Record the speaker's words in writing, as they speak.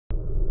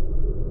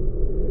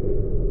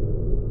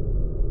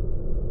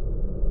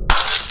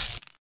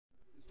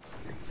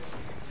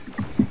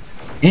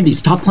Andy,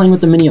 stop playing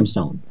with the minium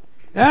stone.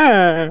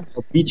 Ah.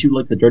 I'll beat you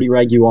like the dirty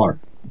rag you are.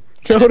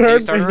 And that's how you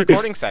start a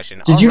recording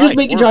session. Did you just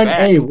make a giant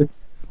A with...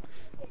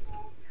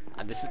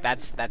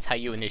 That's how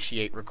you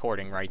initiate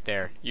recording right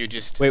there. You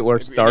just wait. We're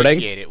starting.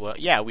 Initiate it. Well,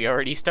 yeah, we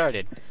already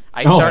started.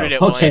 I started it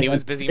while Andy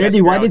was busy.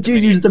 Andy, why did you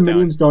use the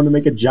minium stone to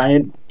make a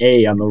giant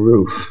A on the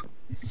roof?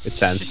 It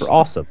stands for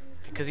awesome.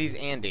 Because he's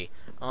Andy.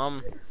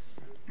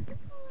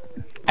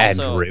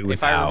 Andrew,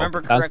 if I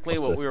remember correctly,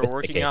 what we were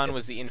working on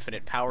was the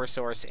infinite power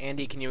source.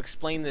 Andy, can you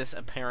explain this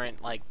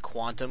apparent like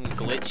quantum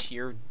glitch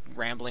you're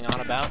rambling on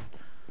about?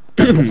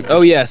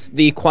 Oh yes,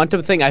 the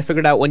quantum thing. I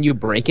figured out when you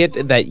break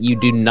it that you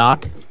do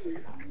not.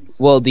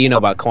 Well, do you know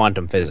about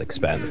quantum physics,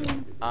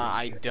 Ben?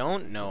 I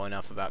don't know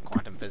enough about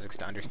quantum physics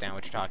to understand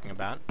what you're talking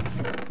about.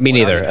 Me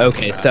neither.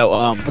 Okay, so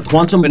a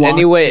quantum block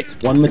anyway, takes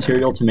one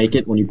material to make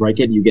it. When you break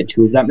it, you get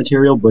 2 of that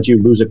material, but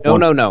you lose a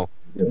quantum. No.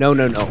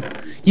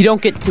 You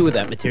don't get 2 of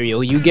that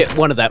material. You get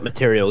 1 of that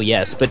material,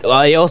 yes. But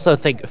I also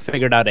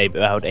figured out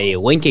about a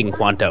linking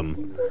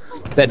quantum.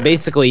 That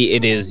basically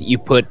it is you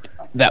put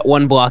that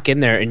 1 block in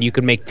there, and you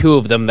can make 2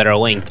 of them that are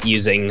linked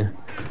using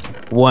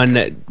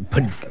one.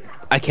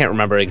 I can't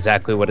remember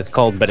exactly what it's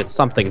called, but it's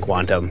something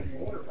quantum.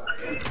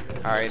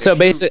 Alright. So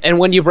basically, and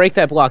when you break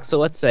that block, so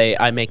let's say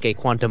I make a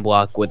quantum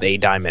block with a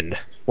diamond.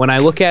 When I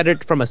look at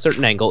it from a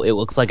certain angle, it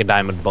looks like a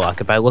diamond block.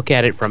 If I look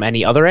at it from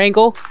any other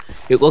angle,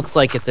 it looks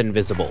like it's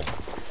invisible.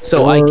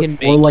 So I can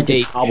make like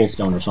a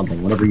cobblestone or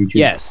something, whatever you choose.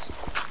 Yes.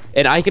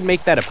 And I can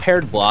make that a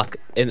paired block,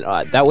 and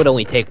that would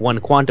only take 1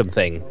 quantum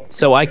thing.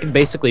 So I can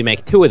basically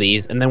make 2 of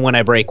these, and then when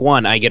I break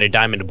 1, I get a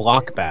diamond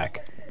block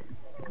back.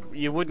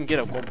 You wouldn't get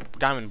a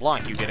diamond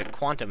block, you get a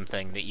quantum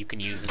thing that you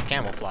can use as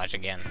camouflage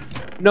again.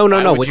 No,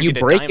 when you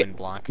break it...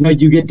 Block? No,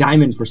 you get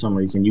diamond for some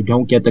reason. You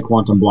don't get the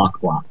quantum block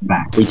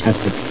back. We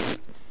tested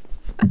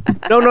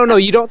it. No,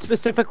 you don't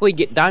specifically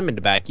get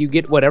diamond back. You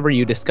get whatever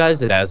you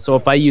disguise it as. So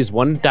if I use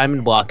 1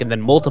 diamond block and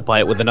then multiply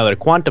it with another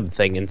quantum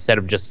thing instead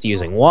of just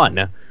using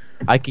 1,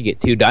 I could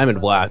get 2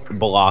 diamond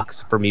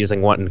blocks from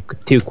using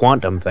 2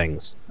 quantum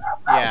things.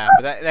 Yeah,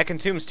 but that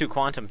consumes 2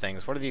 quantum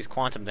things. What do these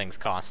quantum things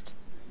cost?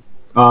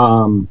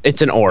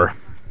 It's an ore.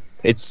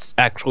 It's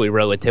actually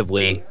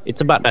relatively...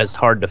 It's about as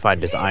hard to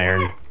find as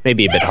iron.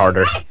 Maybe a bit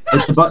harder.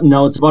 It's about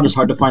as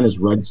hard to find as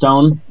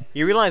redstone.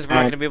 You realize we're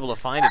not going to be able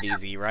to find it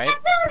easy, right?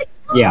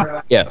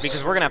 Yeah. Yes.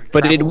 Because we're going to have to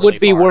But it would really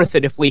be far. worth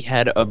it if we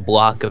had a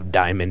block of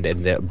diamond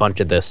and a bunch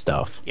of this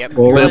stuff. Yep.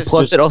 But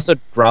plus it also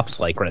drops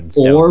like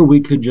redstone. Or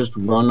we could just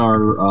run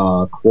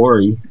our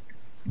quarry.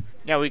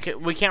 Yeah, we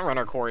can't run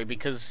our quarry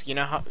because you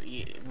know how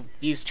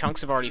these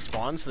chunks have already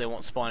spawned, so they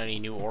won't spawn any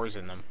new ores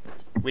in them.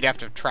 We'd have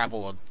to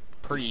travel a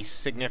pretty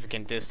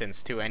significant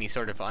distance to any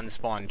sort of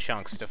unspawned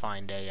chunks to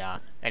find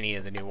any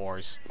of the new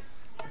ores.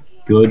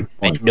 Good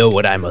I point. know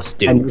what I must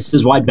do. And this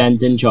is why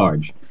Ben's in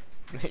charge.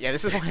 Yeah,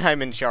 this is why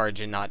I'm in charge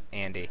and not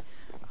Andy.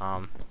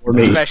 Or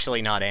me.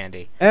 Especially not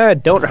Andy.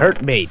 Don't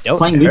hurt me. Don't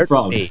Playing hurt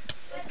leapfrog. me.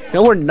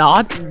 No, we're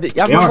not.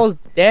 I'm almost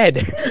dead.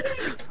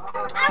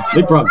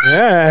 Leapfrog.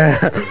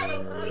 Yeah.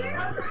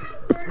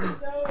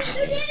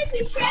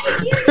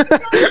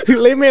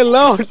 Leave me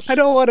alone. I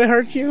don't want to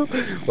hurt you.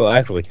 Well,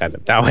 actually, kind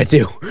of. Now I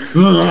do.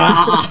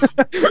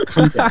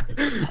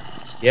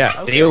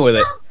 Yeah, Okay. deal with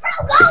it.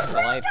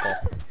 Delightful.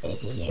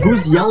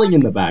 Who's yelling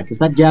in the back? Is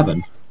that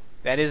Gavin?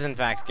 That is in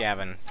fact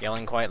Gavin,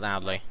 yelling quite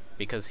loudly,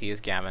 because he is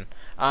Gavin.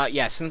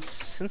 Yeah,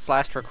 since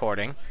last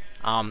recording,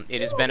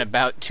 it has been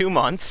about 2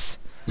 months.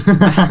 Yeah,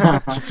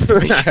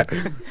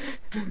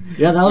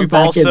 that was We've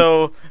back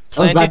also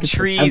planted back in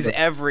trees September.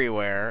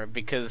 everywhere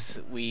because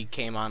me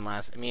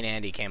and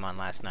Andy came on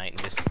last night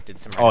and just did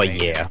some Oh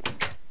renovation. yeah.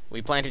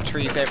 We planted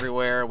trees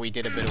everywhere. We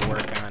did a bit of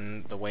work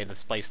on the way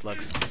this place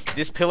looks.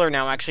 This pillar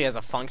now actually has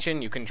a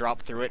function. You can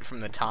drop through it from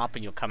the top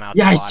and you'll come out.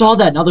 Yeah, the I bottom. saw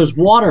that. Now there's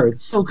water.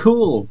 It's so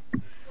cool.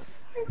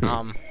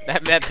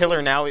 That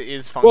pillar now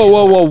is functional.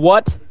 Whoa,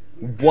 what?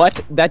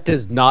 What? That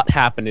does not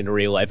happen in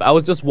real life. I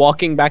was just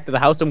walking back to the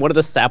house and one of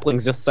the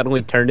saplings just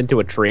suddenly turned into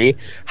a tree,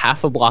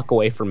 half a block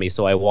away from me,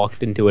 so I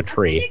walked into a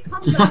tree.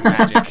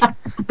 Magic.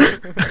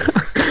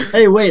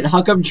 Hey, wait,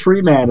 how come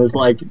Tree Man is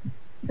like...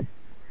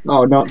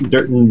 Oh, no,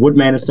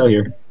 Woodman is still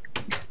here.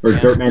 Or Yeah.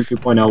 Dirtman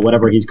 2.0,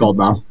 whatever he's called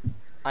now.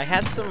 I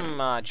had some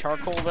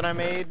charcoal that I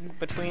made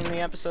between the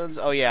episodes.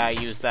 Oh yeah, I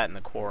used that in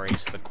the quarry,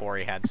 so the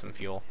quarry had some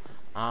fuel.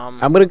 I'm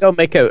gonna go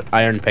make an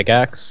iron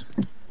pickaxe.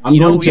 I'm You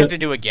know going what we have to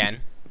do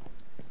again?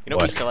 You know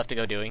what we What? still have to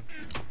go doing?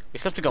 We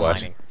still have to go What?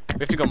 mining. We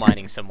have to go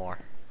mining some more.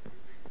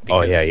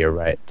 Oh yeah, Because you're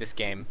right. This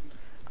game.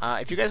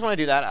 If you guys want to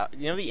do that,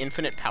 you know the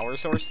infinite power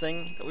source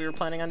thing that we were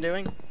planning on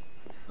doing?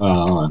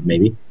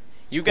 Maybe.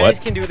 You guys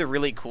What? can do the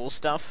really cool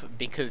stuff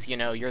because, you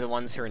know, you're the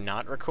ones who are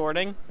not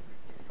recording.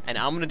 And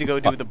I'm going to go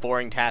do the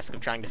boring task of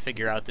trying to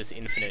figure out this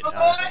infinite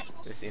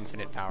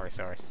power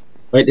source.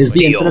 Wait, is the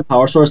Deal. infinite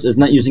power source, isn't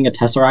that using a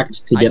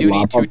tesseract to I get do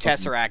lava? need 2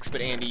 tesseracts,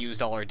 but Andy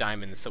used all our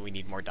diamonds, so we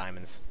need more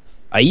diamonds.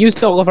 I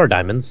used all of our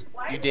diamonds.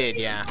 You did,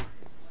 yeah.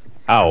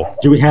 Ow.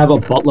 Do we have a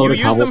buttload You of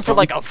used them for cobblestone?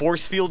 like a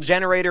force field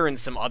generator and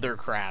some other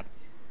crap.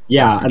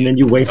 Yeah, and then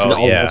you wasted Oh,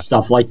 all yeah. that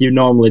stuff like you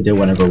normally do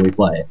whenever we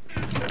play.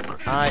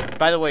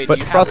 By the way, do But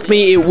you trust have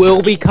me, it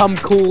will become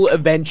cool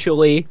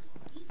eventually.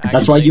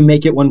 That's why you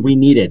make it when we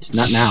need it,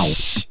 not now.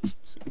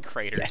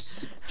 Crater.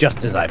 Yes,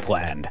 just as I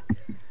planned.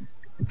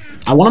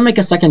 I want to make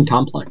a second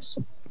complex.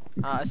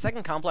 A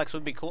second complex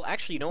would be cool.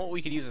 Actually, you know what?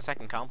 We could use a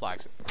second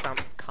complex.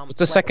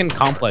 What's a second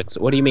complex?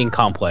 What do you mean A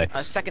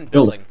complex? second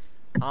building.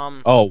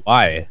 Oh,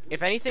 why?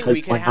 If anything, Because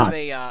we could why have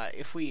not?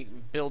 if we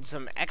build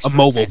some extra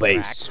mobile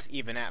tesseracts, base.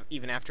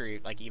 even after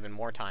like even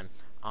more time.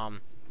 I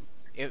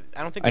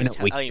don't think I there's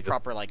know we any could.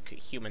 proper like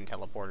human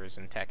teleporters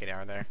in Tekkit,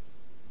 are there?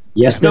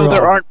 Yes, No,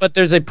 there are. aren't. But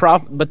there's a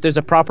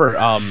proper.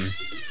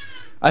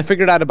 I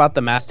figured out about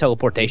the mass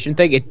teleportation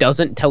thing. It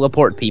doesn't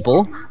teleport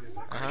people.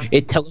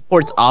 It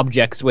teleports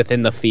objects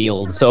within the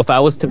field. So if I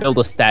was to build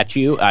a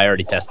statue, I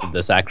already tested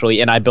this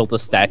actually, and I built a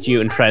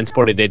statue and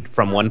transported it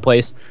from one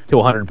place to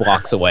 100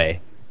 blocks away.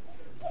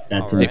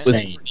 That's Alright. It was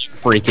insane.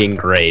 freaking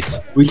great.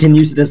 We can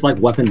use it as like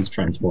weapons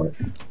transport.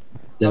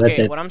 Yeah, that's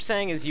Okay, it. what I'm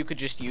saying is you could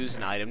just use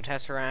an item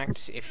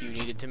tesseract if you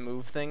needed to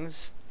move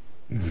things.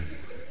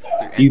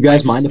 Do you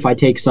guys mind if I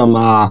take some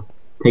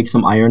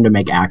iron to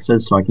make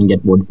axes so I can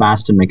get wood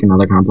fast and make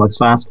another complex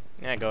fast?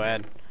 Yeah, go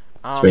ahead.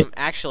 Sweet.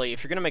 Actually,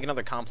 if you're gonna make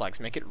another complex,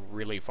 make it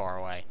really far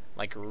away.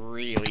 Like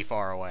really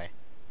far away.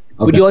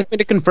 Okay. Would you like me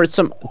to convert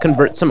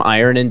some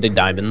iron into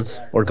diamonds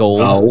or gold?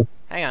 No.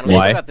 Hang on, we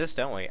Why? still got this,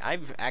 don't we?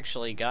 I've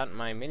actually got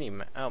my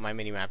oh, my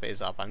mini map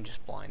is up. I'm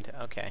just blind.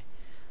 Okay.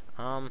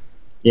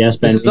 Yes,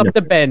 Ben. This is up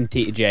to Ben,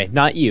 TJ,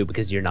 not you,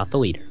 because you're not the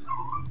leader.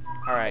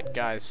 All right,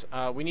 guys.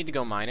 We need to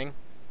go mining.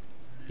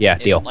 Yeah,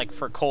 It's, deal. like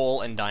for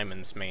coal and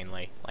diamonds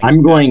mainly. Like,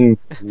 I'm going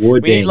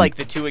wood. We need like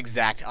the two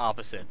exact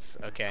opposites.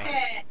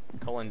 Okay.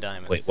 Coal and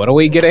diamonds. Wait, what are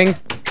we getting?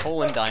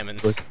 Coal and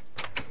diamonds. What?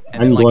 And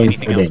I'm then like going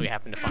anything else wooding. we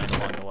happen to find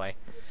along the way.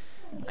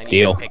 I need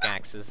Deal.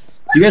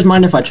 pickaxes. Do you guys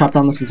mind if I chop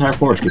down this entire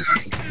forest? No,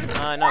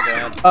 go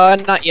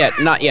ahead. Not yet.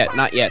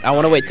 I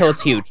want to wait till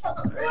it's huge.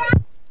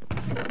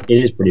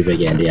 It is pretty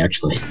big, Andy,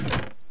 actually.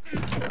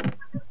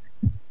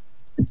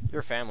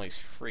 Your family's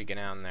freaking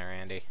out in there,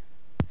 Andy.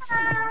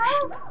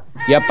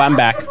 Yep, I'm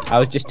back. I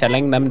was just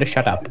telling them to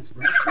shut up.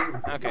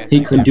 Okay.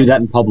 He couldn't do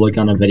that in public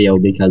on a video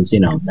because, you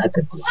know, that's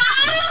it.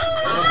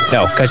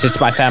 No, because it's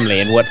my family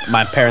and what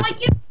my parents...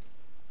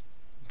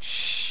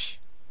 Shh.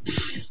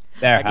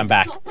 There, I'm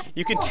back.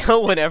 You can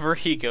tell whenever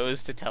he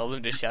goes to tell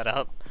them to shut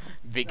up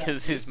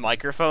because his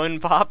microphone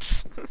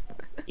pops.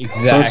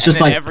 Exactly. So it's just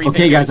and then like, everything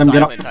okay, guys, goes I'm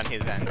gonna... silent on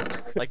his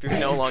end. Like there's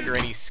no longer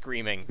any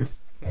screaming.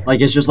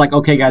 Like, it's just like,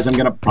 okay, guys, I'm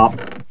gonna pop.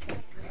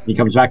 He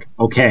comes back,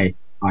 okay,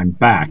 I'm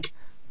back.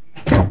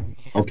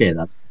 Okay,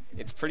 that...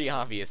 It's pretty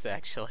obvious,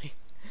 actually.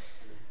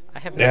 I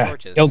have no Yeah,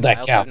 torches. build that I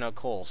also cow. have no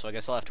coal, so I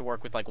guess I'll have to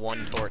work with like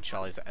one torch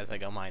as I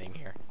go mining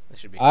here. This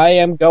should be fun. I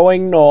am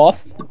going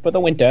north for the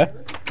winter.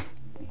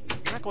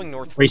 I'm not going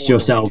north Brace for the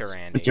yourselves. winter,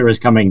 Andy. Winter is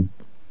coming.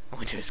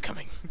 Winter is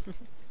coming.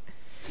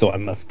 So I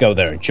must go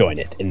there and join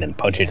it, and then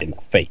punch it in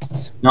the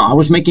face. No, I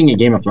was making a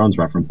Game of Thrones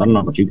reference. I don't know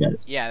about you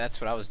guys. Yeah, that's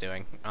what I was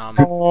doing. I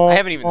Oh,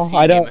 haven't even seen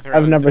I Game don't- of Thrones.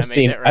 I've never and I made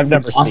seen- that I've never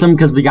reference. seen- Awesome,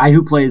 because the guy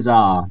who plays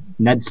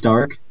Ned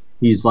Stark,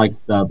 he's like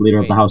the leader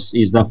of the Wait. house.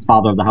 He's the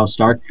father of the House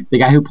Stark. The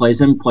guy who plays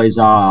him plays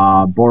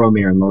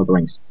Boromir in Lord of the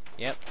Rings.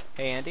 Yep.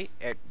 Hey, Andy.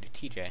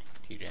 TJ.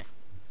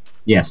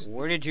 Yes,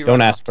 Where did you Don't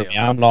run ask off for to? me.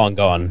 I'm long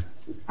gone.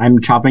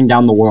 I'm chopping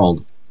down the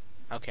world.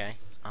 Okay.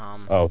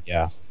 Oh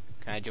yeah.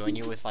 Can I join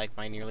you with like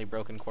my nearly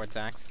broken quartz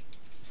axe?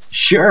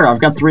 Sure, I've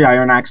got 3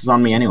 iron axes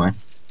on me anyway.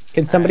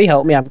 Can somebody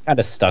help me? I'm kind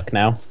of stuck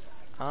now.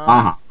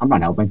 Aha, I'm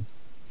not helping.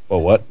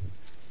 Well, what?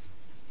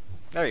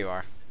 There you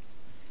are.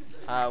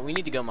 We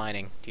need to go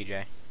mining,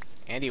 TJ.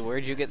 Andy,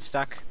 where'd you get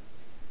stuck?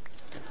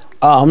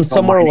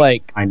 Somewhere mining.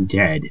 like I'm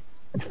dead.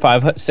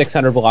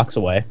 600 blocks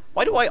away.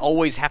 Why do I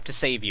always have to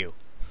save you?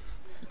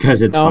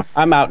 Because it's No, fun.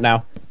 I'm out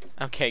now.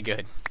 Okay,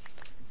 good.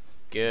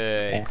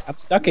 Good. Eh, I'm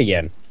stuck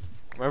again.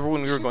 Remember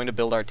when we were going to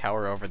build our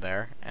tower over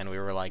there, and we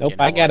were like, Nope, you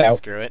know I got what, out.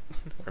 screw it,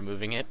 we're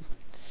moving it.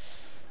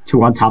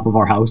 2 on top of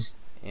our house.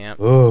 Yeah.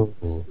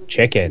 Ooh,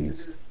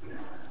 chickens.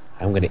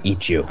 I'm gonna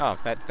eat you. Oh,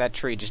 that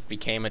tree just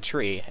became a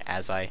tree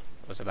as I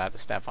was about to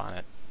step on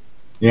it.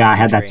 Yeah, I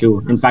had that Tree.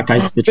 too. In fact,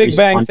 the Big tree's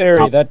Bang on Theory.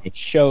 top That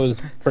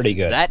show's pretty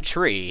good. That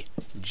tree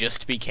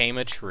just became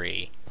a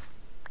tree.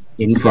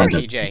 in So, front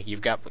of TJ,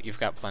 you've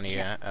got plenty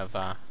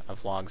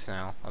of logs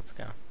now. Let's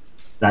go.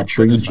 that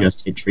tree. this way.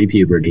 Just hit tree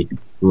puberty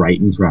right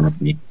in front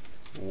of me,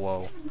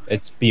 Whoa.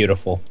 It's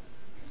beautiful.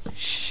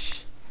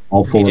 Shh.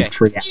 all full TJ. of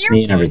tree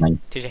acne and everything.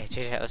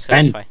 TJ, let's go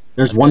Ben, this way.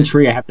 there's Let's one go this-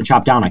 tree I have to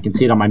chop down. I can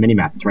see it on my mini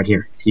map. It's right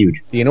here. It's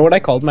huge. Do you know what I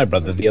called my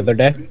brother the other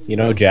day? You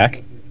know,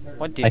 Jack?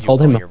 What did I you called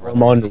call him a your brother?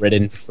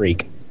 hormone-ridden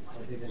freak.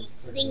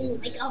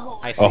 Sing like a horse.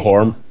 I see. A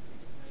horm?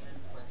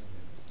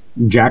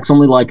 Jack's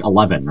only like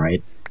 11,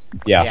 right?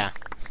 Yeah. Yeah.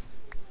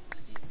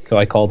 So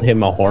I called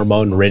him a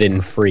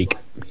hormone-ridden freak.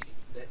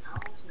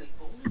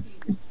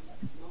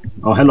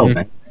 Oh, hello, Mhm.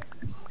 Ben.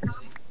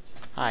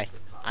 Hi.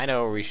 I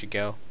know where we should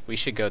go. We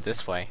should go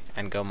this way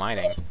and go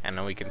mining, and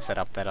then we can set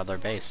up that other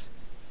base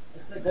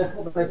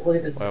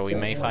where we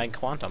may find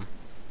quantum.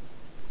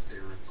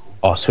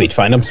 Oh, sweet.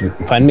 Find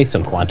me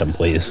some quantum,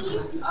 please.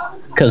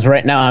 Because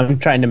right now I'm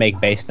trying to make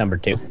base number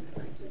 2.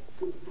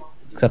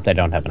 Except I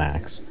don't have an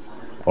axe.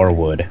 Or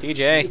wood.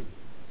 TJ.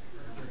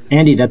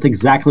 Andy, that's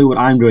exactly what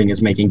I'm doing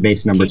is making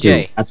base number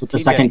TJ, 2. That's what the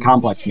TJ, second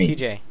complex means.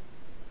 TJ.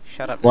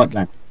 Shut up, What, Nick.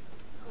 man?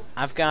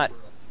 I've got,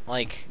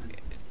 like,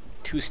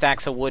 2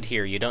 stacks of wood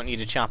here. You don't need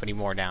to chop any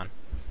more down.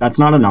 That's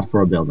not enough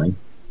for a building.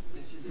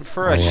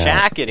 For a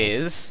shack, it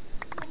is.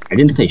 I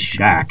didn't say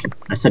shack.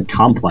 I said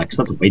complex.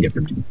 That's way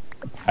different.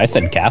 I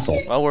said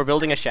castle. Well, we're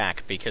building a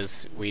shack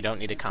because we don't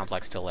need a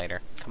complex till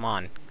later. Come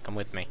on, come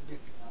with me.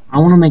 I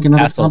want to make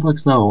another Castle.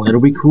 complex, though.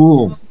 It'll be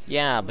cool.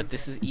 Yeah, but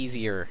this is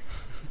easier.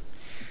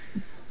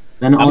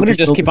 Then I'm I'll gonna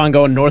just build- keep on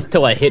going north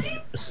till I hit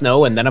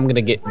snow, and then I'm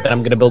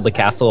gonna build the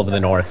castle of the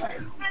north.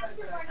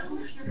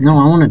 No,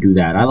 I want to do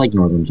that. I like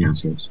northern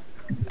castles.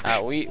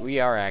 We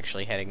are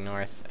actually heading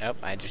north. Oh,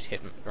 I just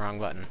hit the wrong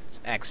button. It's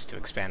X to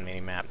expand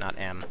minimap, not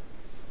M.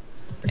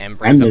 M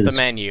brings up the is-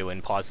 menu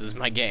and pauses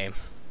my game.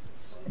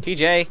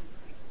 TJ,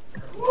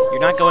 you're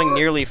not going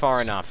nearly far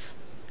enough.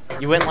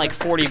 You went like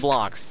 40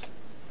 blocks.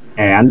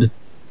 And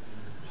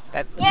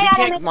That we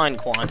can't mine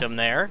quantum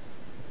there.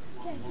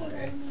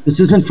 this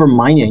isn't for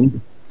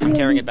mining. I'm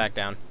tearing it back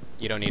down.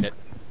 You don't need it.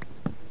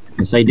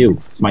 Yes, I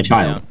do. It's my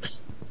child.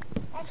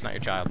 It's not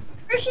your child.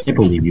 I can't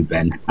believe you,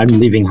 Ben. I'm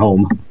leaving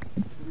home.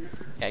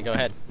 Yeah, go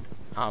ahead.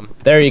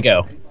 There you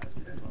go.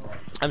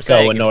 I'm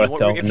saying Going north, if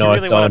go you really north,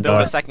 want to going build a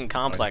north. second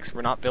complex,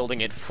 we're not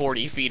building it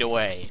 40 feet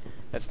away.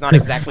 That's not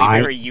exactly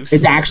very useful.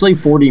 It's actually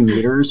 40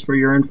 meters for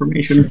your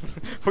information.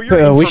 For your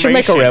information, We should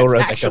make a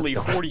railroad it's that goes actually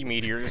north. 40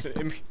 meters.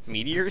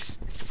 Meteors?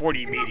 It's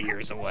 40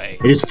 meteors away.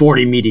 It is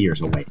 40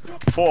 meteors away.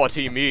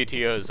 40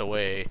 meteors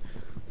away.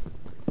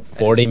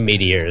 40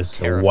 meteors.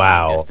 Terrifying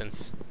Wow.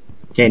 distance.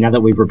 Okay, now that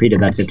we've repeated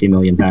that 50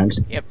 million times.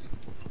 Yep.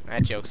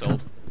 That joke's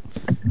old.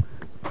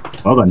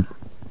 Well then.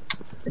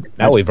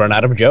 Now we've run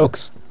out of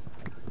jokes.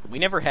 We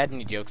never had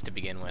any jokes to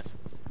begin with.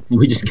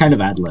 We just kind of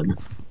ad-lib.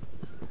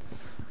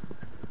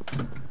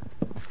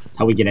 That's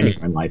how we get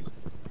anywhere in life.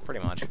 Pretty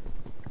much.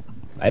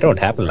 I don't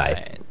have a life.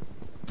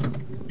 Right.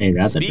 Hey,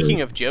 that's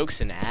Speaking of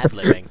jokes and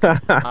ad-libbing,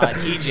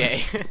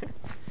 TJ,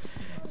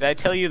 did I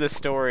tell you the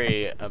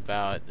story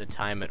about the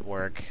time at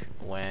work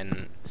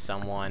when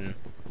someone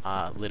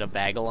lit a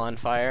bagel on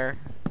fire?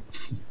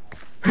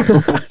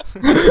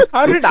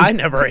 How did I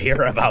never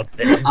hear about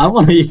this? I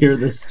want to hear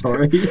this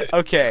story.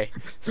 Okay,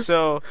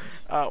 so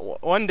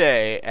one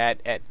day at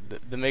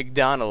the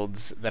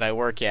McDonald's that I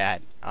work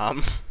at,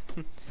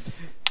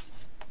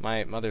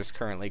 my mother's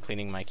currently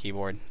cleaning my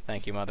keyboard.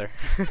 Thank you, Mother.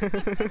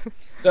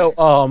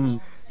 So,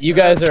 you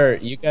guys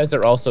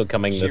are also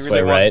coming She this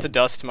really way, wants right? to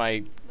dust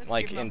my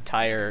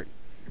entire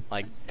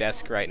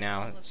desk right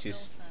now.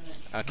 She's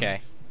okay.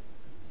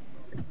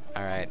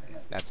 All right,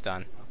 that's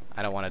done.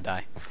 I don't want to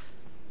die.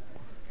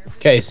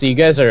 Okay, so you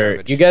guys are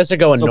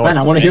going So north. Ben,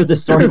 I want to right? hear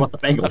this story about the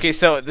bagel. Okay,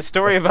 so the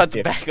story about the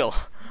Yeah. bagel.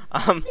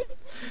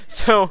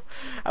 So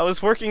I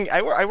was working.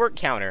 I work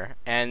counter,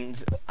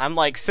 and I'm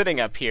like sitting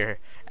up here,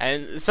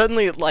 and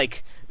suddenly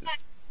like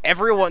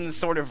everyone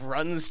sort of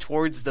runs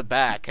towards the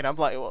back, and I'm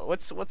like,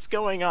 what's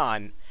going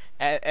on?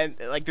 And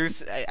like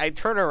I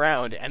turn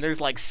around, and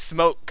there's like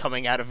smoke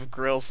coming out of a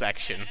grill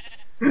section.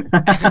 And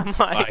I'm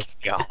My like,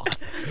 God.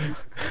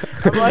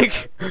 I'm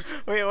like,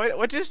 wait,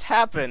 what just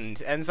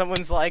happened? And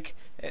someone's like,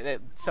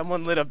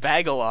 someone lit a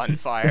bagel on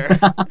fire.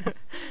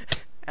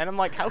 And I'm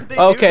like, how'd they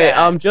do Okay,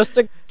 that?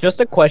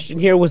 just a question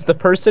here. Was the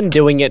person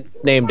doing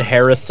it named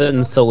Harrison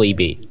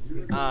Salibi?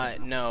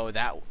 No,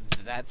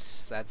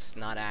 that's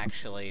not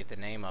actually the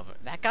name of it.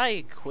 That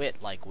guy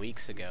quit like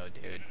weeks ago,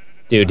 dude.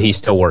 Dude, he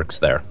still works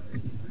there.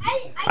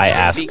 I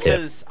asked him.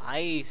 Because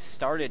I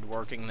started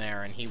working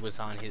there and he was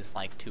on his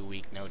like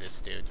 2-week notice,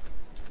 dude.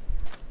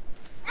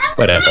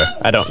 Whatever.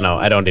 I don't know.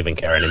 I don't even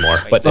care anymore.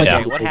 Wait, But TJ, yeah,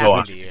 what we'll go happened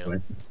on. to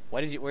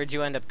you? Where'd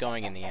you end up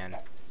going in the end?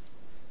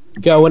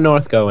 Going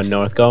north, going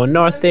north, going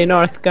northy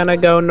north. Gonna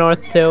go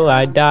north till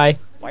I die.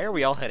 Why are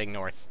we all heading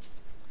north?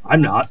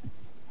 I'm not.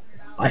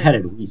 I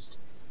headed east.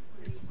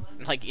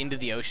 Like into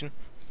the ocean?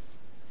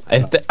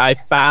 I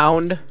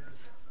found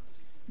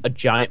a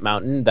giant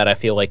mountain that I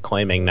feel like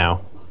claiming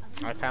now.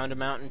 I found a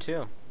mountain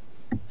too.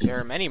 There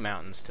are many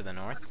mountains to the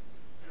north.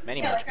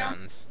 Many much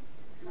mountains.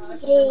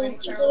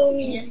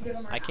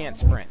 I can't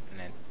sprint,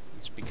 and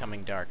it's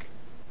becoming dark.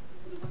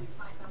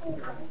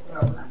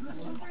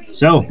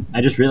 So,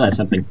 I just realized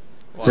something.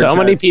 So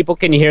many people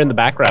can you hear in the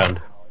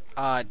background?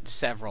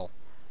 Several.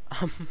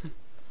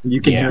 You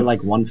can Yeah. hear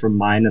like 1 from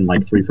mine and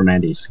like 3 from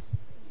Andy's.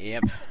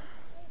 Yep.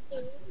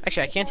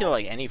 Actually, I can't hear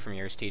like any from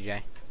yours, TJ.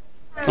 Yeah,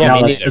 no, me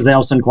that's neither. because they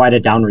all send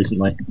quieted down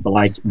recently. But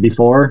like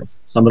before,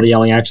 some of the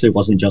yelling actually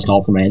wasn't just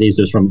all from Andy's;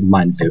 it was from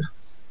mine too.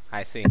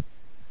 I see.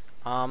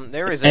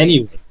 There is a...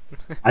 Anyway,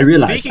 I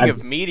realized. Speaking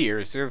of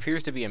meteors, there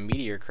appears to be a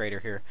meteor crater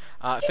here.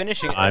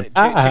 Finishing I'm to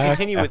back.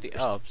 continue with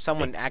the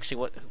someone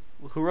actually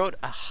who wrote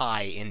a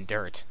hi in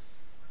dirt.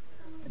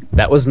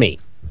 That was me.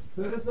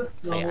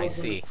 I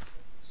see.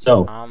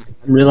 So, I'm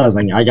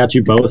realizing I got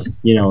you both,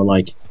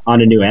 like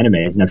on a new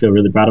animes, and I feel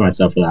really proud of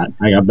myself for that.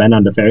 I got Ben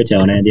on the Fairy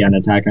Tail and Andy on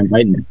Attack on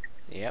Titan.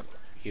 Yep.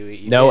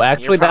 No, did.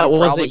 actually, You're that probably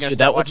wasn't gonna you. start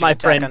That was watching my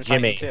Attack friend on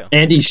Titan, Jimmy. too.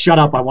 Andy, shut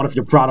up. I want to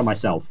feel proud of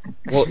myself.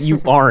 Well,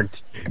 you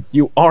aren't.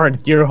 You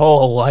aren't. Your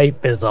whole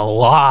life is a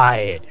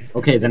lie.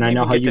 Okay, then I Didn't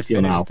know even how get you to feel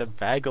finish now. the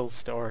Bagel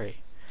story.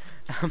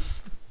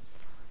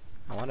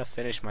 I want to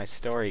finish my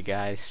story,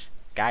 guys.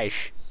 Guys,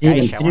 Aiden,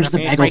 I finish want to the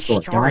finish bagel my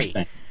story. Gosh, story.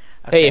 dang.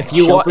 Hey, if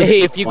you Shellfish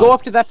if you fun. go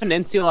up to that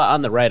peninsula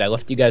on the right, I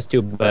left you guys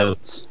 2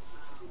 boats.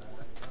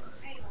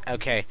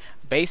 Okay,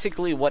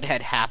 basically what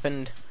had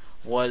happened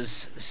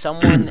was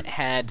someone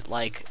had,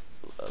 like,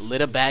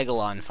 lit a bagel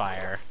on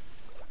fire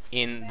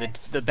in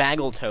the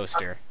bagel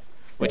toaster,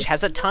 which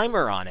has a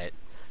timer on it,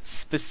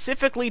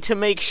 specifically to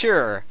make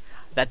sure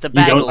that the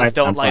You don't bagels light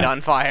don't on light fire.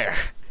 on fire.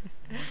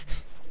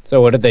 So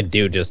what did they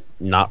do? Just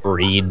not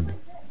read?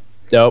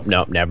 Nope,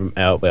 nope, never.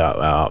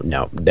 Oh,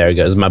 no. There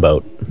goes my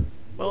boat.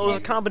 Well, it was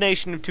a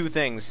combination of 2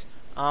 things.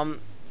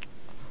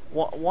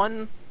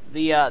 One,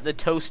 the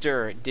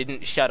toaster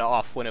didn't shut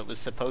off when it was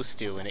supposed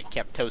to, and it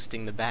kept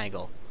toasting the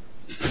bagel.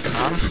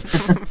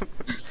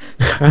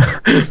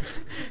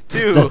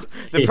 2,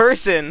 the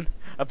person,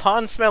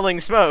 upon smelling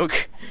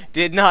smoke,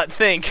 did not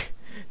think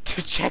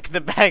to check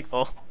the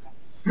bagel.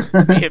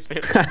 See if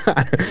it was...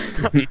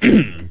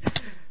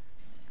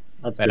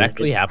 That's That good.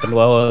 actually happened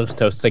while I was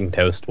toasting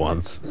toast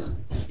once.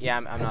 Yeah,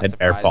 I'm not At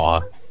Bear Paw.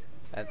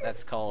 surprised.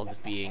 That's called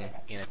being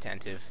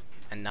inattentive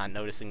and not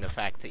noticing the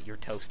fact that your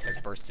toast has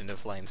burst into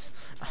flames.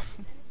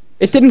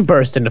 It didn't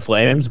burst into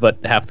flames, but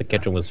half the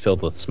kitchen was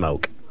filled with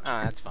smoke.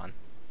 Ah, that's fun.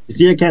 You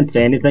see, I can't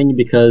say anything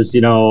because,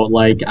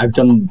 like, I've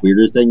done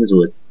weirder things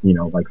with,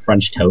 like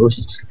French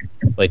toast.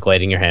 Like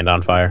lighting your hand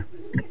on fire.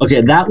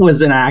 Okay, that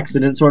was an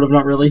accident, sort of,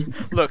 not really.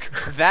 Look,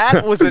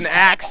 that was an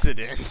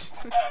accident.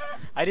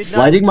 I did not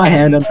Lighting my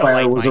hand on intend to fire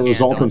light was my a hand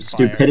result on of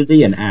fire.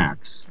 stupidity and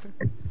axe.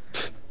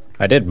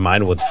 I did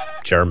mine with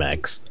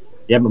Germex.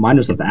 Yeah, but mine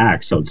was with the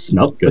axe, so it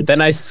smelled good.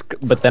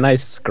 But then I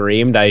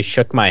screamed. I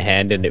shook my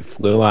hand and it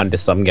flew onto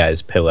some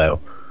guy's pillow.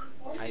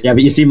 Yeah,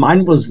 but you see,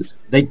 mine was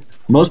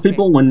most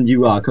people, when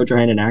you coat your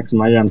hand in axe and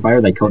light it on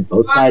fire, they coat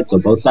both sides, so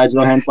both sides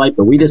of their hands light.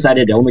 But we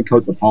decided to only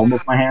coat the palm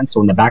of my hand, so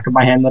when the back of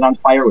my hand lit on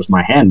fire, it was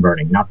my hand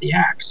burning, not the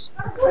axe.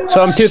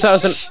 So I'm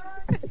 2000.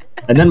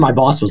 And then my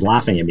boss was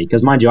laughing at me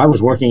because, mind you, I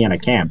was working at a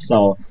camp,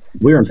 so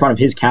we were in front of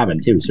his cabin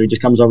too. So he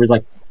just comes over, he's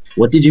like,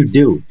 "What did you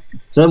do?"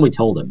 So then we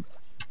told him,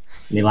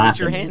 and he Lit laughed.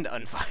 your at me. hand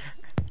on fire.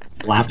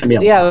 Laughed at me a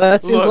lot. Yeah,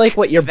 that seems Look, like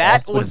what your that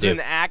boss would was do. an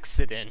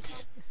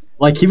accident.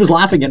 Like he was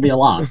laughing at me a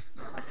lot.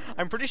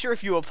 I'm pretty sure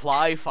if you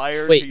apply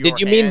fire Wait, to your did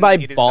you mean hand, by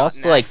it is boss,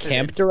 not an like accident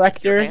camp if your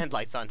director? hand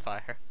lights on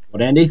fire.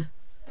 What, Andy? Do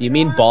you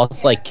mean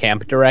boss like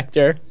camp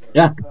director?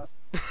 Yeah.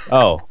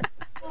 Oh.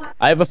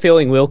 I have a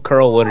feeling Will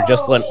Curl would have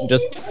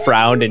just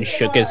frowned and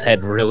shook his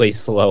head really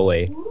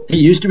slowly. He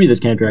used to be the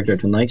camp director at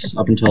Twin Lakes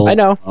up until I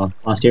know.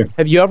 Last year.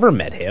 Have you ever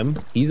met him?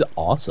 He's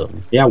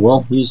awesome. Yeah,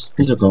 well, he's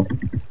a cool.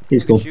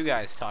 He's cool. Look at you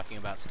guys talking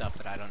about stuff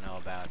that I don't know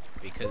about.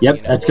 Because, Yep,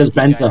 you know, that's because you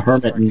Ben's guys a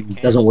both hermit worked at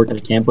and doesn't work at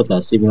a camp with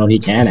us, even though he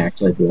can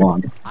actually if he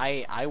wants.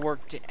 I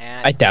worked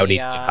at I doubt he'd be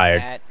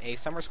hired. at a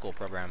summer school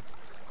program.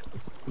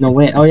 No,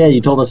 wait. Oh, yeah,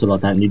 you told us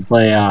about that. And you'd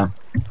play,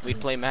 We'd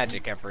play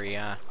Magic every,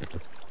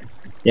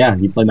 yeah,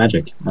 you play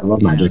Magic. I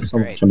love Yeah, it Magic was so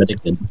great. much. I'm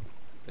addicted.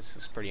 this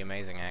was pretty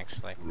amazing,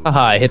 actually. Haha,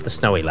 I hit the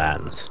snowy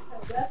lands.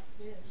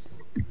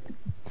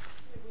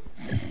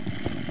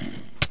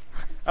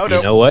 Oh, no.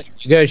 You know what?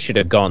 You guys should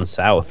have gone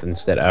south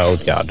instead. Oh,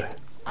 God.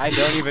 I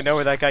don't even know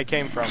where that guy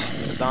came from.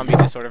 The zombie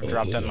just sort of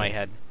dropped on my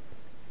head.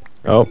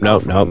 Oh, no,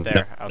 from no, up no,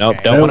 there. no,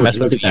 Okay. don't No, want to mess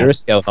look with at that. your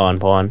skeleton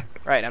pawn.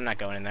 Right, I'm not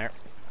going in there.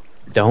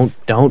 Don't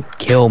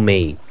kill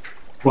me.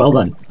 Well,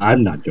 then,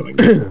 I'm not doing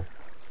it.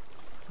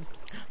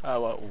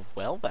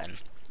 Well then.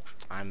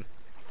 I'm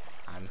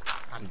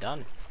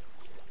done.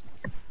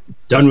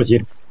 Done with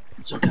you.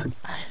 So done.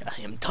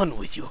 I am done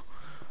with you.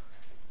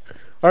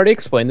 I already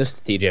explained this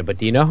to TJ, but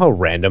do you know how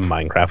random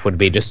Minecraft would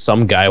be? Just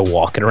some guy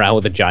walking around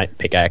with a giant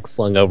pickaxe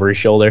slung over his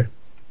shoulder.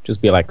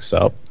 Just be like,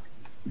 sup.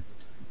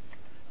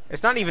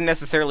 It's not even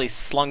necessarily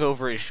slung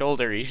over his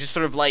shoulder. He's just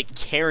sort of like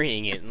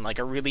carrying it in like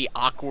a really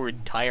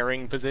awkward,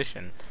 tiring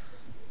position.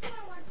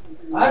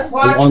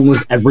 Along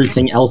with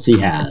everything else he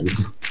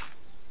has.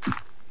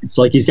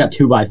 So, like, he's got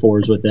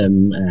 2x4s with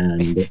him,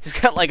 and He's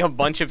got like a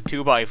bunch of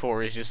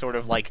 2x4s just sort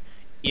of like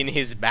in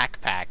his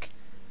backpack.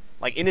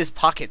 Like in his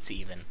pockets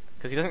even.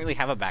 Because he doesn't really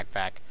have a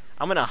backpack.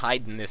 I'm gonna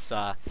hide in this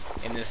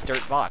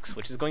dirt box,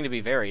 which is going to be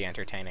very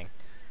entertaining.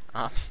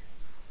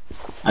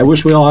 I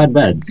wish we all had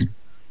beds.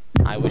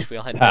 I wish we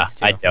all had Ha, beds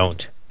too. I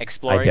don't.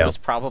 Exploring don't. was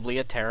probably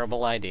a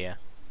terrible idea.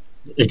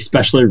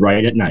 Especially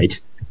right at night.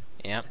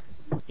 Yep.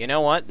 You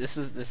know what? This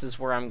is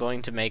where I'm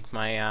going to make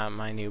my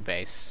my new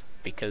base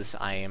because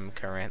I am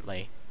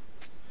currently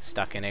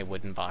stuck in a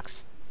wooden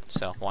box.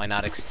 So why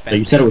not So expand?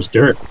 you said it was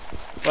dirt.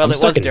 Well, I'm it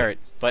stuck was in- dirt,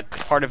 but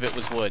part of it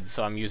was wood,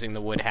 so I'm using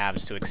the wood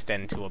halves to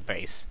extend to a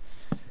base.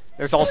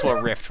 There's also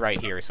a rift right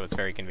here, so it's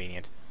very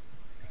convenient.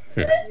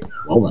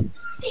 Well then.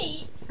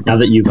 Now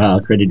that you've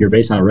created your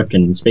base on a rift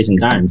in space and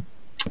time.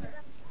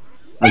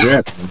 How's your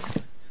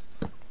everything?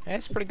 Yeah,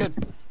 it's pretty good.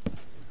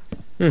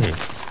 Hmm.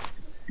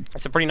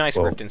 It's a pretty nice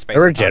Well, rift in space. they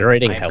were and time.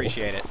 generating I health.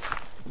 appreciate it.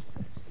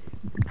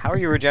 How are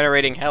you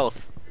regenerating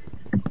health?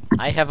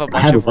 I have a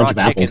bunch have a of raw bunch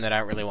of chicken apples. that I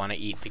don't really want to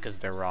eat because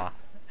they're raw,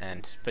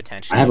 and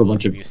potentially I have a will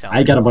bunch give of. you some.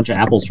 I got a bunch of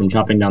apples from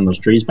chopping down those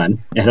trees, Ben.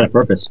 It had a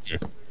purpose.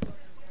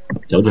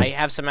 Told you. I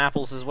have some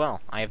apples as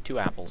well. I have 2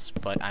 apples,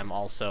 but I'm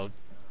also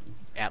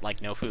at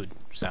like no food.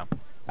 So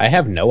I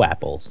have no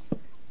apples.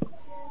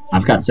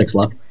 I've got 6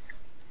 left.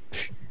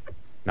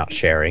 Not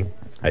sharing.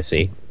 I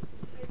see.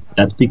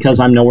 That's because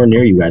I'm nowhere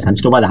near you guys. I'm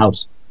still by the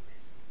house.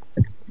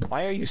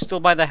 why are you still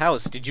by the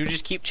house? Did you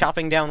just keep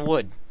chopping down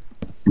wood?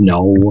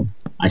 No,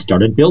 I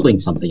started building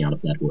something out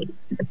of that wood.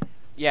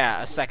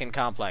 Yeah, a second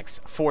complex,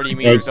 40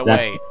 meters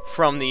away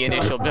from the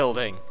initial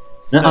building.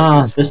 So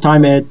useful. This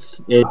time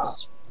it's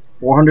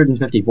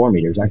 454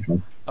 meters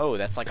actually. Oh,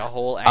 that's like a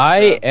whole extra. I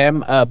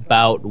am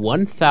about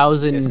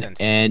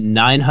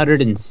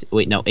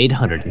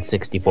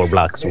 864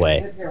 blocks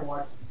away.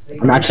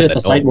 I'm actually at the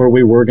site where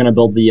we were gonna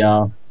build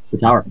the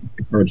tower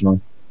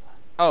originally.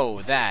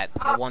 Oh, the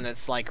one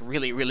that's like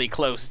really, really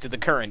close to the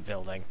current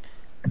building.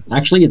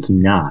 Actually, it's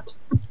not.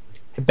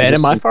 Ben,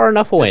 am I far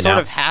enough away The sort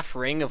now? of half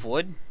ring of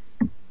wood.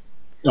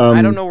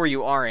 I don't know where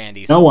you are,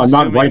 Andy. So No, I'm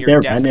not right you're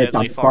there, Ben. I'm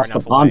definitely far across the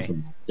enough pond away.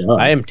 from you. Duh.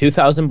 I am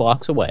 2,000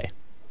 blocks away.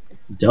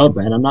 Duh,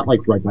 Ben. I'm not like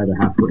right by the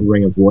half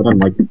ring of wood. I'm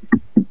like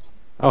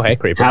Oh, hey,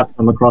 Creeper.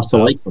 I'm across the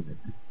So- lake from it.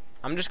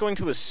 I'm just going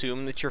to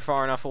assume that you're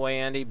far enough away,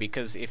 Andy,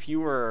 because if you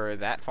were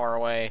that far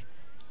away,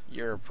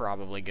 you're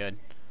probably good.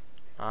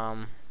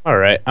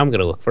 Alright, I'm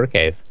gonna look for a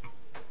cave.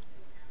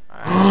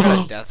 I've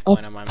got a death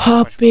point on my map. I should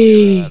probably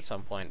puppy! do that at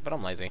some point, but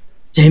I'm lazy.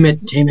 Damn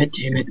it! Damn it!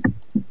 Damn it!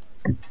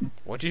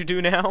 What'd you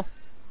do now?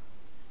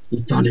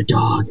 We found a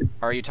dog.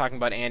 Or are you talking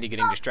about Andy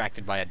getting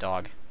distracted by a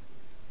dog?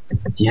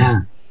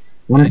 Yeah.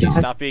 One Andy, dog.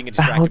 stop being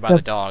distracted by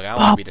the dog. I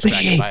want to be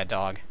distracted by a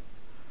dog.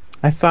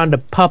 I found a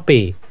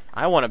puppy.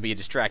 I want to be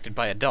distracted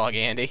by a dog,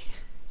 Andy.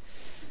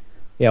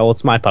 Yeah, well,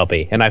 it's my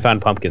puppy, and I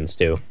found pumpkins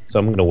too, so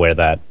I'm gonna wear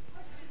that.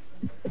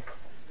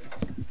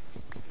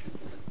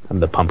 I'm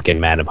the pumpkin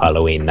man of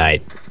Halloween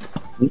night.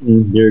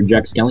 You're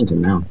Jack Skellington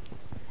now.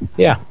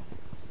 Yeah.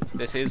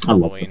 This is I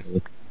love Halloween.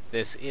 that.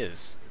 This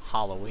is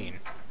Halloween.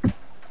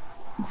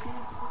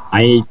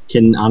 I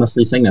can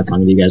honestly sing that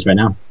song to you guys right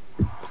now.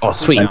 Oh,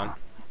 sweet. Down.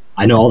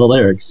 I know all the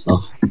lyrics, so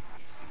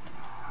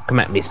Come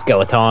at me,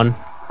 skeleton.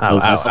 Ow,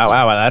 ow, ow,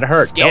 ow, that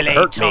hurt. Don't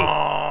hurt me.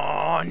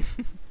 Skeleton!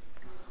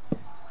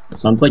 it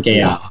sounds like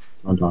a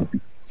tauntaun.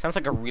 Sounds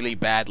like a really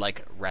bad,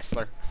 like,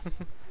 wrestler.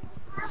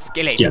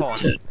 Skeleton.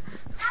 Skeleton.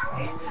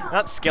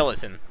 Not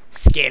skeleton.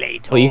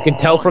 Skeleton. Well, you can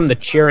tell from the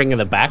cheering in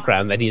the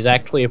background that he's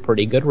actually a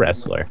pretty good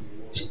wrestler.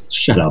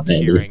 Shut up,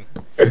 Andy. cheering.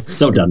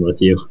 So done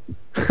with you.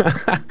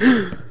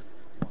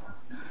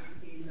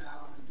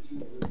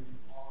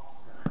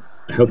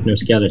 I hope no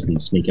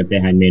skeletons sneak up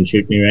behind me and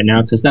shoot me right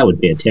now, because that would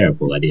be a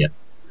terrible idea.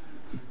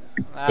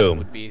 That Boom.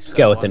 would be so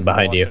Skeleton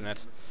behind you.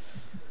 unfortunate.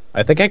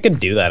 I think I could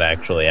do that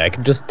actually. I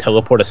could just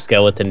teleport a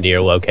skeleton to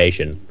your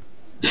location.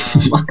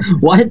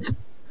 What?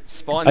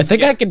 Spawn I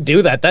think ske- I can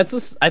do that.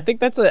 I think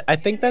that's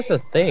a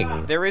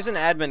thing. There is an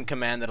admin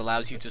command that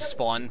allows you to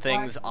spawn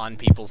things on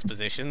people's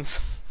positions.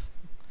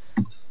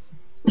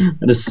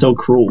 That is so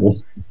cruel.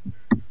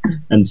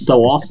 And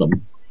so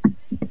awesome.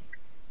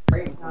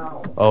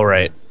 All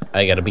right,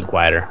 I gotta be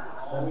quieter.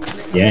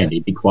 Yeah, Andy,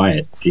 be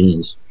quiet.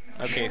 Jeez.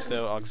 Okay,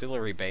 so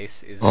auxiliary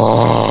base is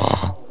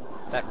Oh.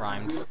 that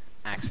rhymed.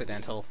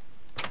 Accidental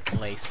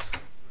lace.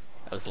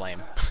 That was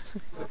lame.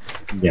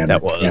 Yeah,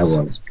 That was. Yeah,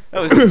 it was. That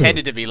was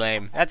intended to be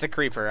lame. That's a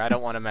creeper. I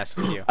don't want to mess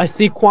with you. I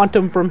see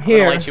quantum from I'm here.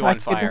 gonna light you I on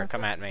fire. can-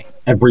 Come at me.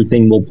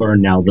 Everything will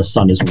burn now. The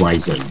sun is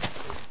rising.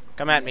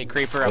 Come at me,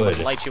 creeper. I'm gonna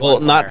Good. light you Well,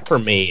 on fire. not for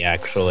me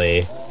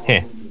actually.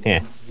 Heh, heh,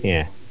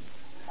 yeah.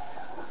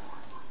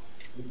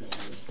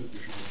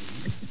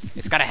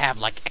 It's gotta have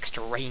like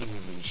extra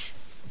range.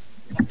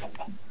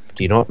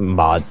 Do you know what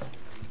mod?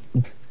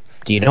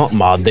 Do you know what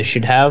mod this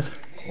should have?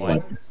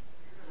 What?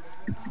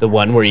 The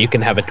one where you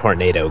can have a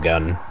tornado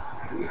gun.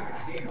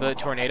 The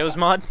tornadoes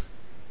mod?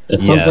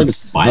 That sounds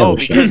Yes. like Oh,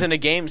 Bioshock. because in a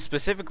game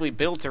specifically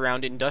built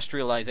around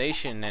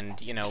industrialization and,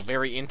 you know,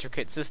 very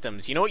intricate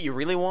systems, you know what you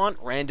really want?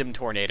 Random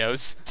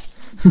tornadoes.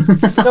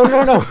 No,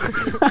 no, no.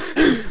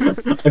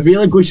 I feel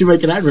like we should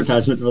make an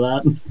advertisement for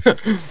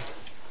that.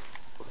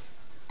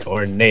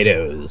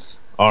 Tornadoes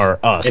are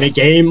us. In a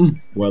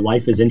game where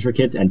life is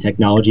intricate and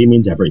technology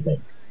means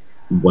everything,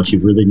 what you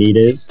really need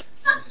is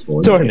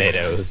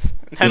Tornadoes.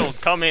 That'll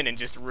come in and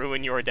just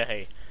ruin your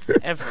day.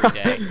 Every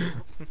day.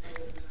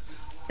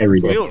 every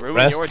day. We'll ruin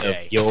Rest your of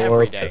day. your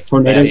Every day. pathetic-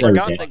 Tornadoes I every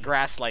forgot day. that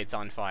grass lights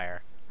on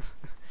fire.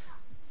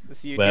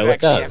 So you Well, do it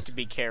actually have does. to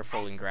be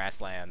careful in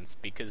grasslands,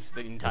 because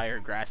the entire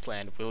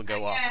grassland will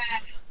go off.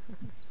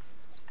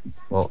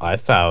 Well, I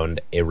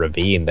found a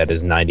ravine that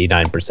is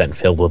 99%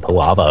 filled with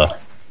lava.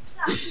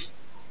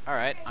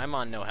 Alright, I'm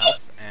on no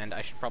health, and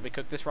I should probably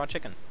cook this raw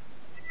chicken.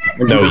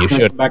 Would No, just you come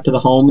should. back to the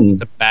home and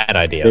It's a bad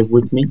idea. live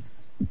with me.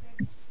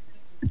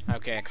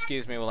 Okay,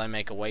 excuse me while I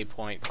make a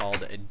waypoint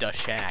called Da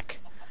Shack.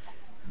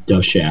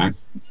 The shack.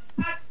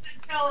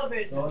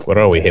 What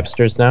are we,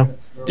 hipsters now?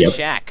 Da Yep.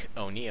 Shack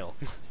O'Neil.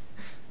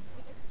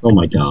 Oh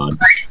my god.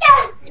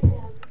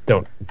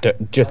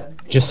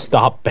 Just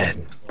stop,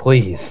 Ben.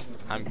 Please.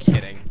 I'm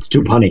kidding. It's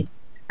too punny.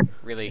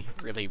 Really,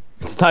 really,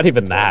 It's not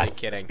even really that.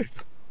 kidding.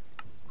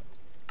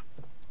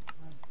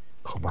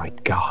 Oh my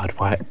god,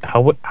 why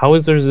how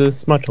is there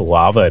this much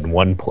lava in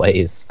one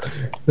place?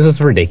 This is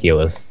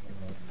ridiculous.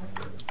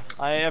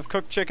 I have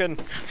cooked chicken.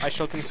 I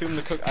shall consume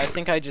the cook. I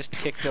think I just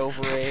kicked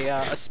over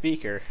a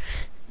speaker.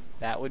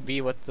 That would be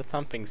what the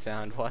thumping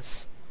sound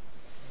was.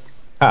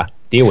 Ha,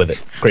 deal with it,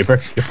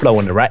 Creeper. You're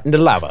flowing right into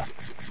lava.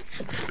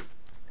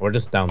 We're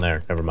just down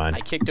there, never mind. I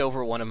kicked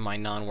over one of my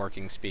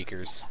non-working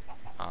speakers.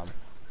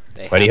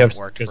 They Why do you have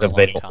haven't worked speakers for a long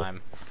available?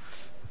 time.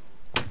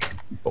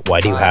 But why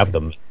do you have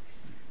them?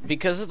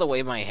 Because of the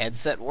way my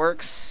headset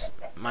works,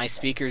 my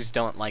speakers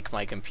don't like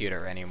my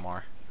computer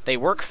anymore. They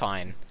work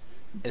fine,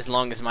 as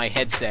long as my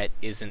headset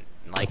isn't,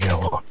 like,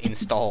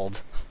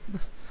 installed.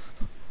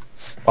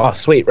 Oh,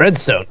 sweet,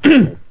 redstone.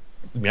 You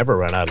never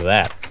run out of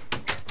that.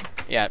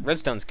 Yeah,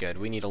 redstone's good.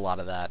 We need a lot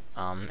of that.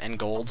 And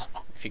gold,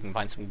 if you can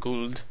find some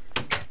gold.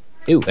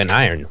 Ooh, and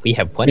iron. We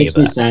have plenty Makes of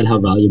me that. sad how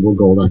valuable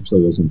gold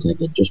actually is in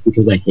Tekkit, just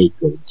because I hate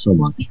gold so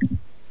much.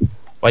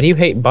 Why do you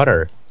hate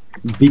butter?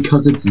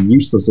 Because it's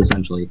useless,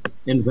 essentially.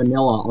 In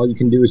vanilla, all you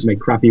can do is make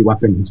crappy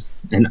weapons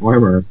and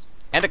armor.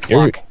 And a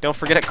clock. Don't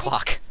forget a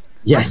clock.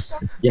 Yes,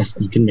 yes,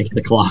 you can make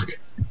the clock.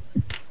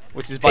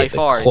 Which is by the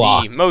far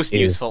clock the most is-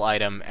 useful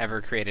item ever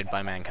created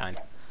by mankind.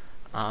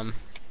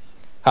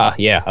 Ah,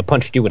 yeah, I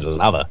punched you with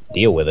lava.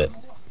 Deal with it.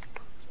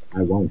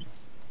 I won't.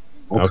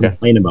 I'll Okay.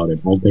 complain about it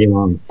all day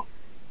long.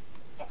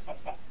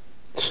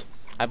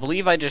 I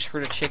believe I just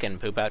heard a chicken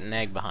poop out an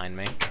egg behind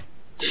me.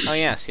 Oh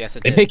yes, yes it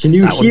It did. makes Can you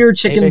sound- hear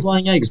chickens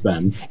laying eggs,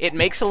 Ben? It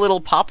makes a little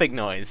popping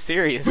noise,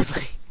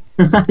 seriously.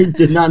 I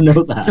did not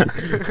know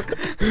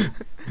that.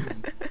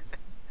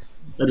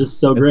 That is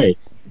so great.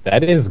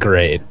 That is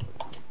great.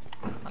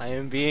 I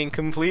am being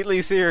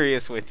completely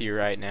serious with you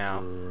right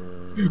now.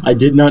 I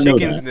did not know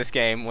Chickens in that. this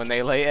game, when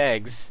they lay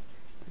eggs,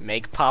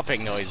 make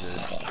popping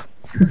noises.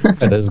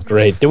 That is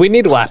great. Do we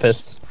need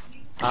lapis?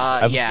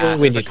 Yeah,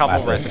 we there's a need couple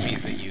lapis.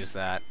 recipes that use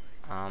that.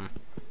 Of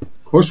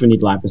course we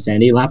need lapis,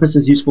 Andy. Lapis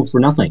is useful for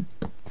nothing.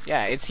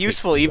 Yeah, it's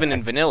useful even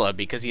in vanilla,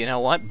 because you know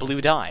what? Blue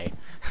dye.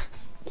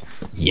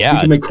 Yeah. We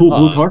can make cool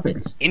blue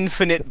carpets.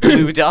 Infinite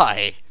blue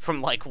dye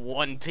from, like,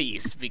 one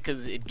piece,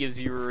 because it gives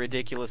you a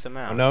ridiculous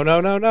amount. No.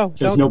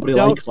 Because nobody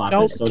likes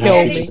lapis, so don't that's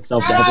kill gives me.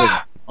 itself to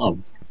everyone. Oh,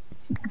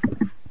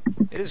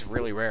 It is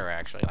really rare,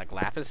 actually. Like,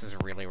 lapis is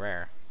really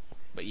rare.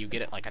 But you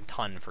get it, like, a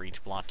ton for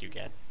each block you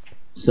get.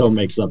 so it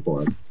makes up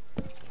for it.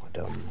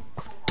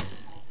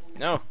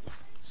 No.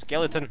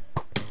 Skeleton.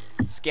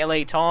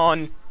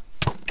 Skeleton.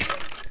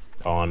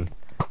 On.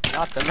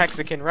 Not the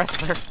Mexican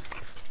wrestler.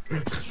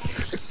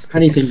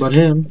 Anything but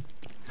him.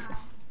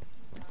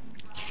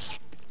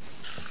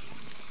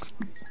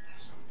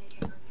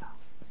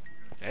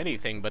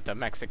 Anything but the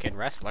Mexican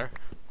wrestler.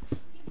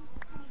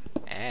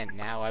 And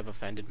now I've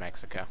offended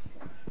Mexico.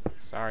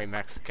 Sorry,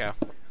 Mexico.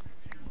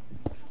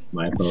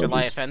 My apologies. Shall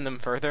I offend them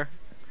further?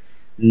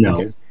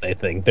 No. They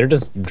think they're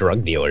just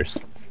drug dealers.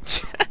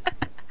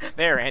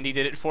 There, Andy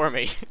did it for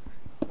me.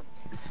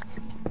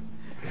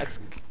 That's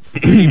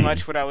pretty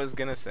much what I was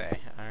gonna say.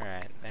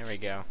 Alright, there we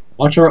go.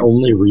 Watch our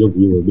only real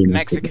viewer be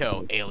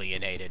Mexico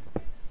alienated.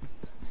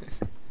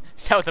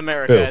 South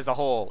America Who? as a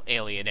whole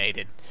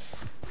alienated.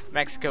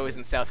 Mexico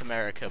isn't South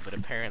America, but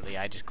apparently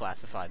I just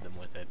classified them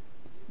with it.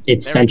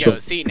 It's There Central. we go.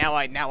 See, now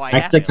I Mexico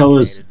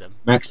have is alienated them.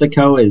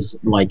 Mexico is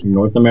like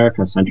North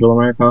America, Central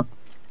America.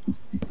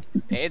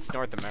 It's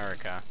North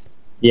America.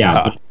 Yeah,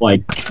 Ah. it's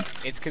like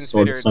It's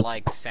considered Sort of.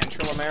 like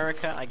Central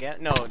America, I guess.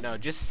 No,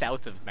 just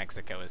south of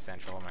Mexico is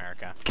Central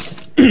America.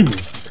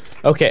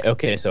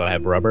 Okay, so I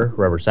have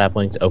rubber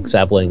saplings, oak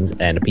saplings,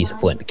 and a piece of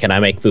flint. Can I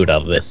make food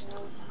out of this? I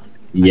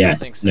don't yes.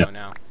 think so,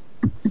 no.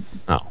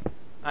 Oh.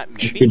 You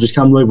Maybe? could just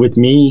come live with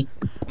me.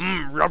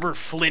 Rubber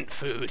flint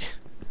food.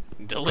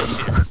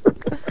 Delicious.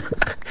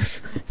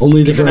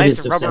 Only the It's a nice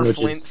greatest of rubber sandwiches.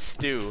 flint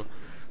stew.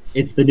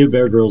 It's the new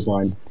Bear Grylls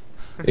line.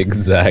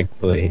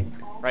 Exactly.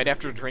 Right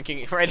after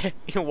drinking, right,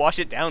 you wash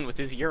it down with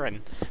his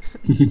urine.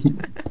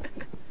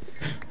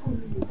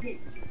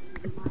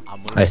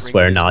 I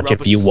swear not.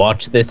 If you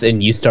watch this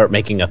and you start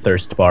making a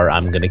thirst bar,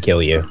 I'm gonna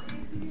kill you.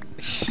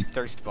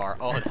 Thirst bar.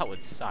 Oh, that would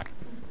suck.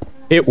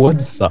 It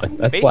would suck.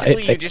 That's Basically,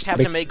 why you just have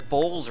to make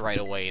bowls right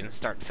away and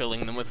start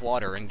filling them with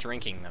water and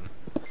drinking them.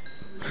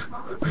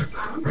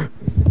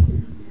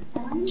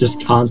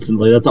 Just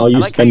constantly. That's all I you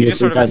like how spend you your just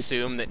free sort of time.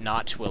 assume that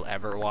Notch will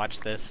ever watch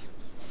this.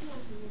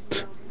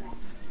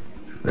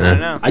 I don't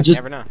know. I just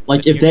Never know.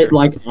 like The if they future.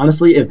 like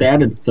honestly if they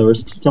added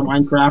thirst to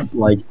Minecraft,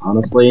 like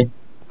honestly,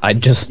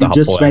 I'd just you stop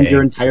just spend playing.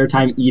 your entire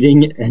time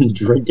eating and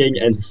drinking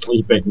and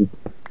sleeping.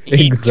 Eat,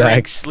 Exact-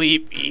 drink,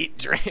 sleep, eat,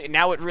 drink.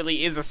 Now it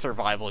really is a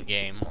survival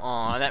game.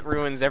 Aw, that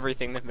ruins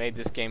everything that made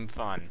this game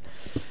fun.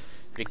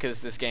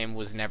 Because this game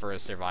was never a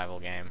survival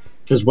game.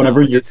 Because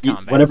whenever with you're its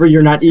combat whenever system,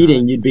 you're not it's not.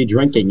 eating, you'd be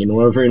drinking, and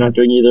whenever you're not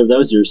doing either of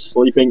those, you're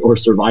sleeping or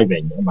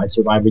surviving. And by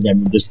surviving, I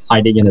mean just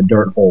hiding in a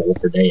dirt hole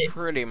for days.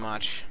 Pretty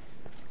much.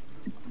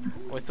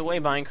 With the way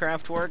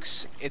Minecraft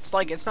works, it's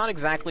not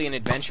exactly an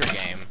adventure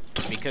game,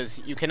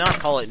 because you cannot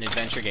call it an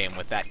adventure game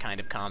with that kind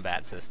of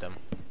combat system.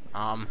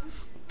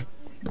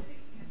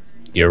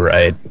 You're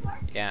right.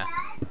 Yeah.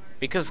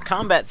 Because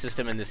combat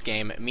system in this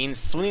game means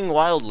swinging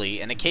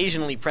wildly and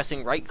occasionally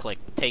pressing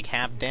right-click to take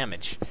half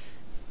damage.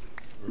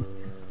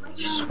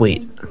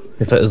 Sweet.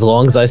 As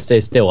long as I stay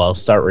still, I'll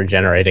start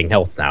regenerating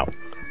health now.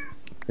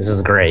 This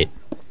is great.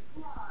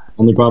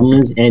 Only problem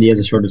is Andy has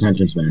a short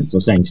attention span, so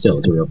staying still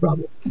is a real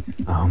problem.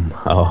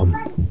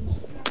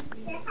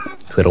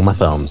 Twiddle my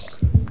thumbs.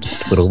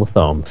 Just twiddle the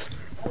thumbs.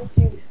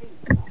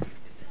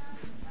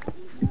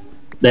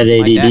 That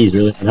ADD is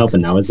really not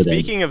helping now, isn't it?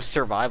 Speaking of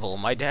survival,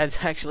 my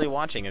dad's actually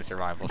watching a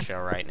survival show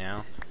right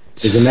now.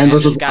 Is a man And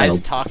versus this guy's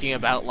wild. talking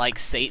about, like,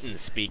 Satan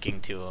speaking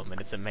to him, and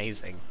it's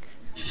amazing.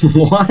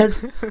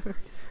 What?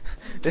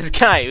 This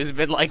guy who's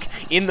been, like,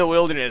 in the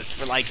wilderness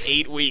for, like,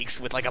 8 weeks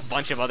with, like, a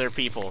bunch of other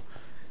people,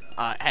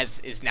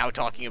 is now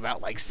talking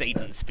about, like,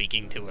 Satan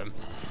speaking to him.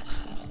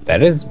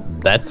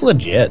 That's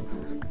legit.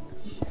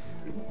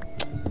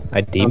 I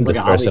deem Sounds like this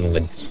a person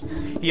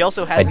hobby. He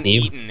also hasn't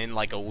deem- eaten in,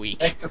 like, a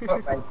week.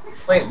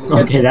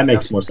 Okay, that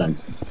makes more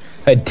sense.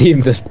 I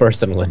deem this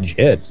person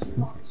legit.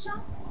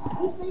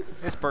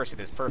 This person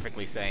is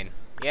perfectly sane.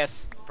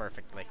 Yes,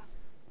 perfectly.